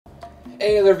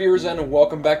Hey there viewers and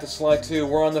welcome back to Sly 2.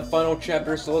 We're on the final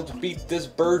chapter, so let's beat this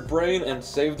bird brain and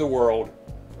save the world.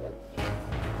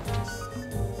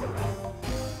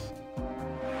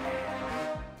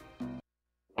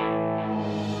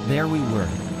 There we were,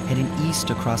 heading east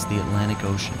across the Atlantic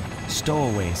Ocean,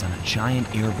 stowaways on a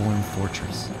giant airborne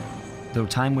fortress. Though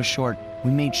time was short,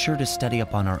 we made sure to study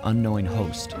up on our unknowing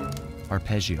host,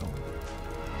 Arpeggio.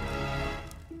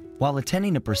 While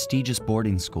attending a prestigious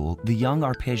boarding school, the young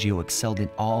Arpeggio excelled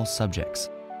in all subjects,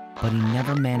 but he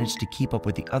never managed to keep up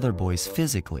with the other boys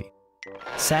physically.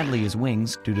 Sadly, his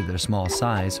wings, due to their small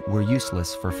size, were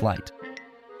useless for flight.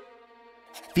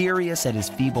 Furious at his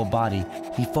feeble body,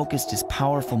 he focused his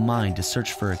powerful mind to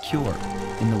search for a cure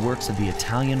in the works of the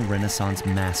Italian Renaissance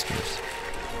masters.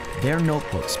 Their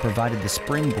notebooks provided the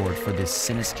springboard for this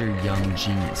sinister young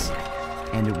genius,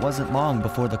 and it wasn't long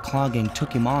before the Claw Gang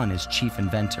took him on as chief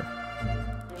inventor.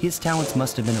 His talents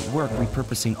must have been at work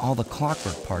repurposing all the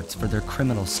clockwork parts for their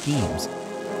criminal schemes,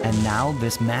 and now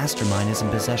this mastermind is in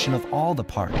possession of all the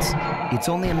parts. It's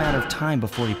only a matter of time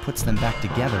before he puts them back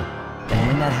together, and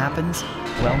when that happens,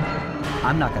 well,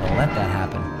 I'm not gonna let that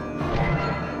happen.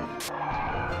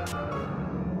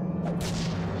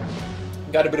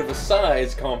 Got a bit of a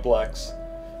size complex.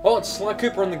 Well, it's Sly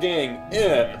Cooper and the gang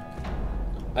in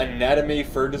Anatomy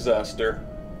for Disaster.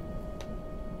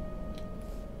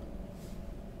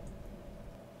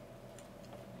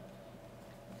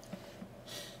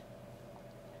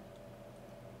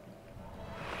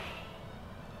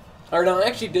 Alright, now I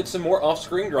actually did some more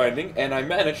off-screen grinding, and I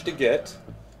managed to get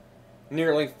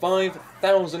nearly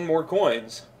 5,000 more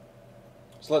coins.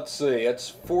 So let's see, that's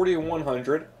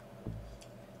 4,100.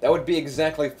 That would be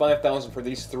exactly 5,000 for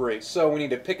these three. So we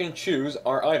need to pick and choose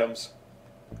our items.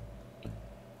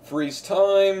 Freeze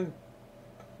time.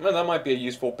 Well, that might be a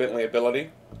useful Bentley ability.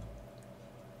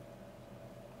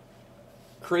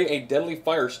 Create a deadly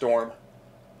firestorm.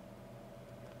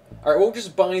 Alright, we'll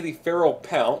just buy the Feral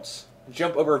Pounce.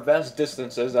 Jump over vast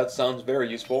distances, that sounds very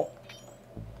useful.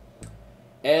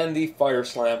 And the Fire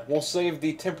Slam. We'll save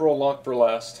the Temporal Lock for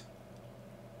last.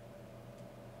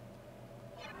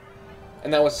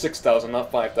 And that was 6,000,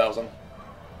 not 5,000.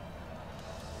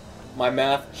 My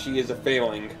math, she is a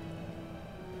failing.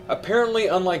 Apparently,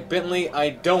 unlike Bentley, I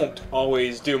don't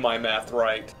always do my math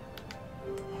right.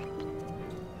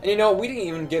 And you know, we didn't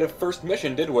even get a first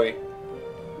mission, did we?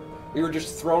 We were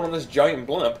just thrown on this giant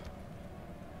blimp.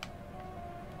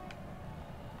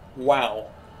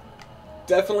 Wow.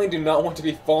 Definitely do not want to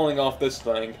be falling off this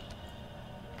thing.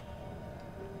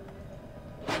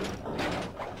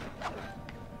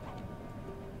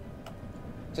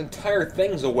 This entire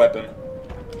thing's a weapon.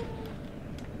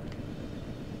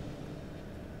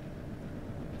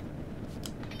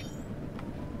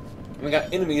 We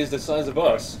got enemies the size of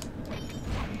us.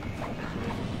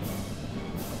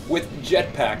 With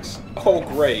jetpacks. Oh,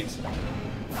 great.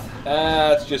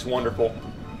 That's just wonderful.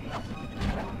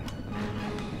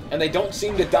 And they don't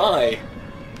seem to die.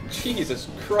 Jesus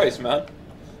Christ, man.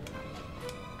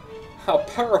 How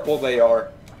powerful they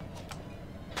are.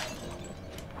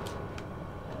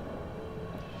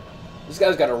 This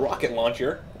guy's got a rocket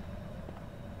launcher.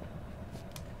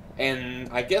 And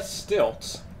I guess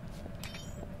stilts.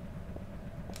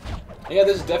 Yeah,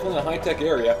 this is definitely a high-tech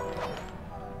area.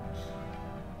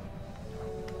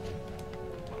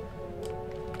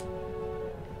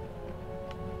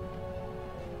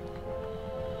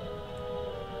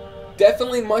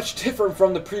 Definitely much different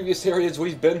from the previous areas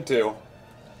we've been to.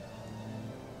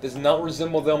 Does not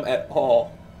resemble them at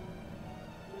all.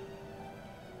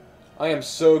 I am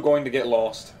so going to get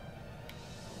lost.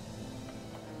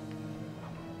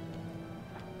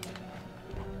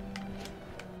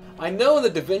 I know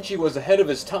that Da Vinci was ahead of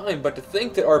his time, but to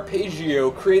think that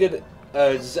Arpeggio created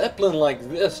a zeppelin like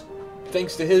this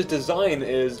thanks to his design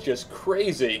is just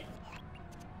crazy.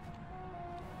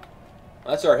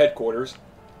 That's our headquarters.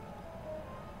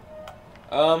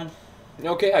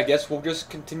 Okay, I guess we'll just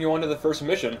continue on to the first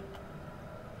mission.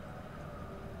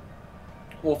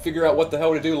 We'll figure out what the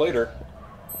hell to do later.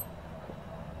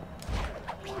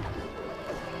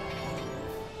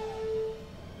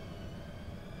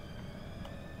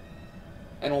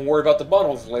 And we'll worry about the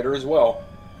bottles later as well.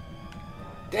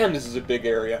 Damn, this is a big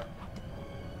area.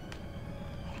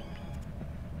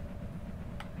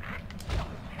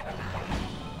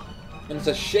 And it's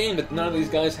a shame that none of these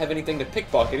guys have anything to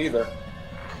pickpocket either.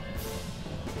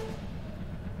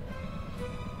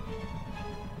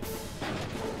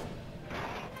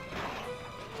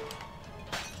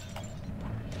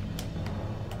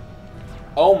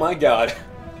 Oh my god.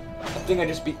 I think I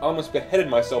just almost beheaded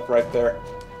myself right there.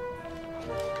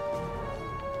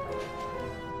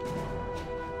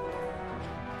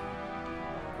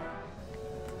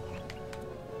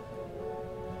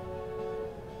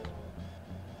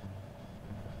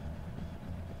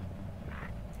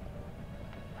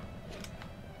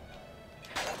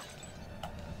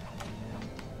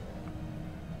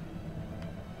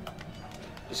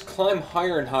 Just climb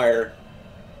higher and higher.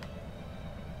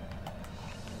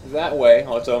 That way,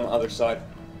 oh, it's on the other side.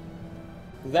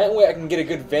 That way I can get a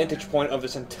good vantage point of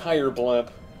this entire blimp.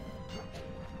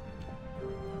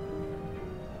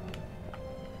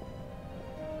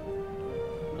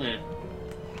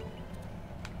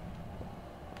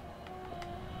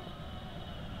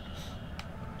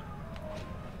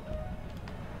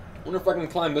 Wonder if I can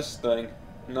climb this thing.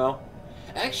 No.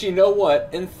 Actually, you know what?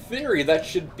 In theory, that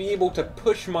should be able to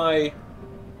push my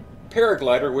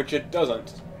paraglider, which it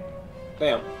doesn't.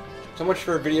 Damn. So much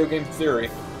for video game theory.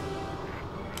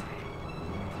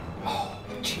 Oh,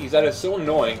 jeez, that is so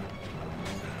annoying.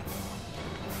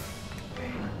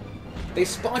 They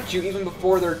spot you even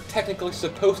before they're technically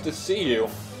supposed to see you.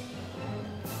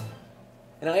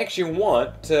 And I actually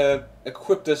want to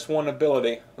equip this one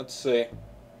ability. Let's see.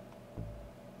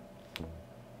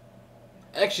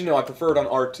 Actually, no, I prefer it on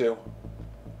R2.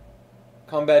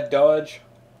 Combat dodge.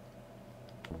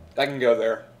 I can go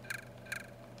there.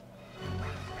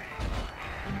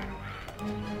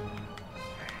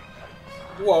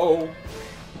 Whoa.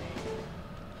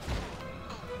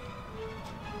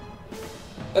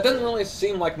 That doesn't really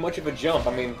seem like much of a jump.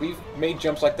 I mean, we've made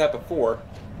jumps like that before.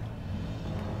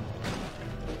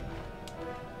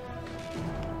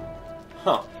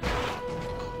 Huh.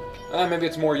 Maybe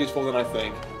it's more useful than I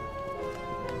think.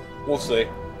 We'll see.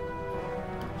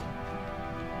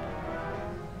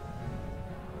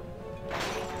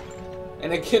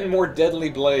 And again, more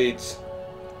deadly blades.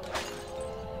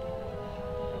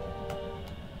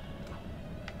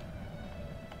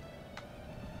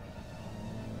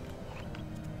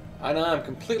 I know I'm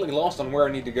completely lost on where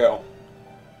I need to go.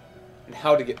 And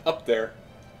how to get up there.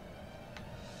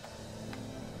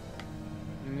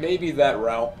 Maybe that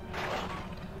route.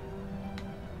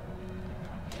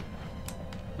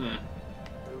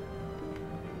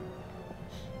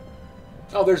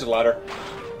 Oh, there's a ladder.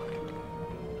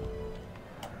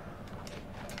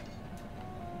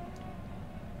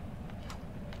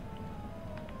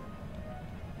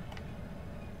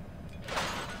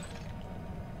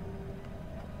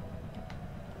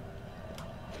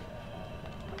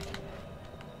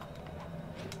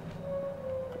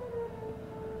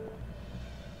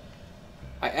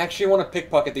 I actually want to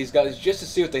pickpocket these guys just to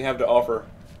see what they have to offer.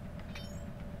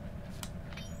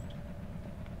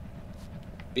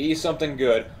 Be something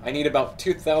good. I need about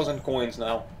 2,000 coins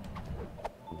now.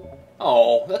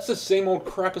 Oh, that's the same old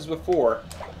crap as before.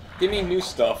 Give me new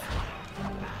stuff.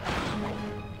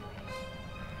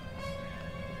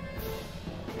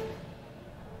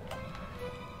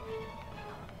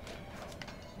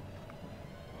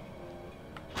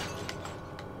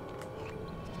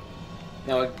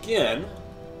 Now again...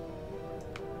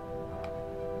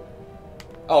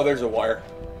 Oh, there's a wire.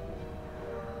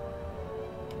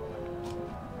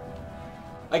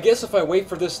 I guess if I wait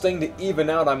for this thing to even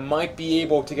out, I might be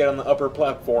able to get on the upper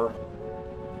platform.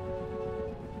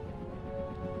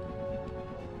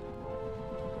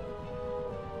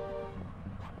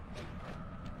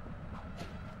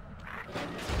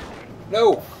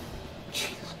 No!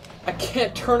 Jeez. I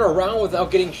can't turn around without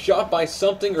getting shot by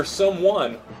something or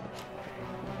someone.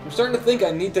 I'm starting to think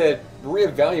I need to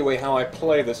reevaluate how I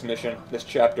play this mission, this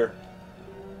chapter.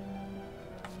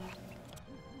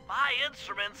 My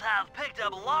instruments have picked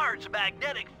up large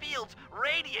magnetic fields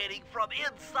radiating from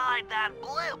inside that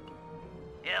blimp.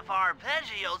 If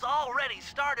Arpeggio's already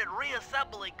started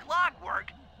reassembling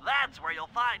clockwork, that's where you'll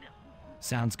find him.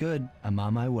 Sounds good. I'm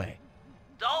on my way.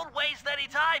 Don't waste any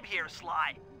time here,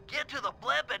 Sly. Get to the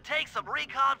blimp and take some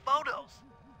recon photos.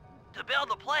 To build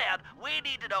a plan, we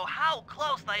need to know how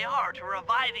close they are to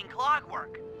reviving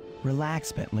clockwork.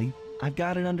 Relax, Bentley. I've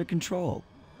got it under control.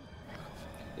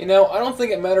 You know, I don't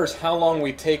think it matters how long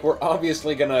we take. We're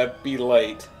obviously gonna be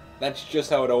late. That's just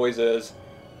how it always is.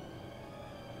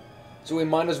 So we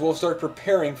might as well start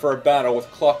preparing for a battle with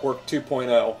Clockwork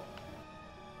 2.0.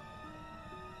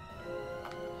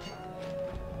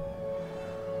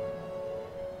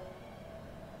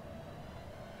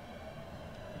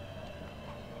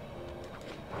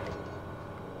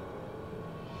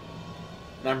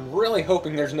 And I'm really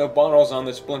hoping there's no bottles on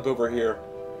this blimp over here.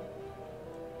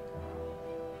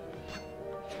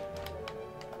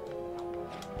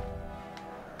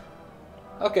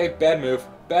 Okay, bad move.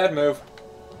 Bad move.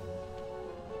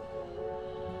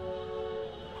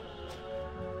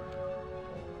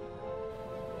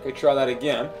 Okay, try that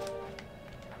again.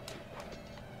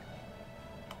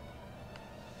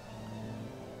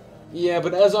 Yeah,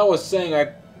 but as I was saying,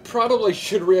 I probably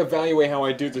should reevaluate how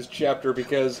I do this chapter,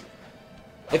 because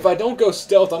if I don't go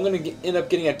stealth, I'm going to end up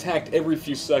getting attacked every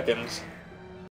few seconds.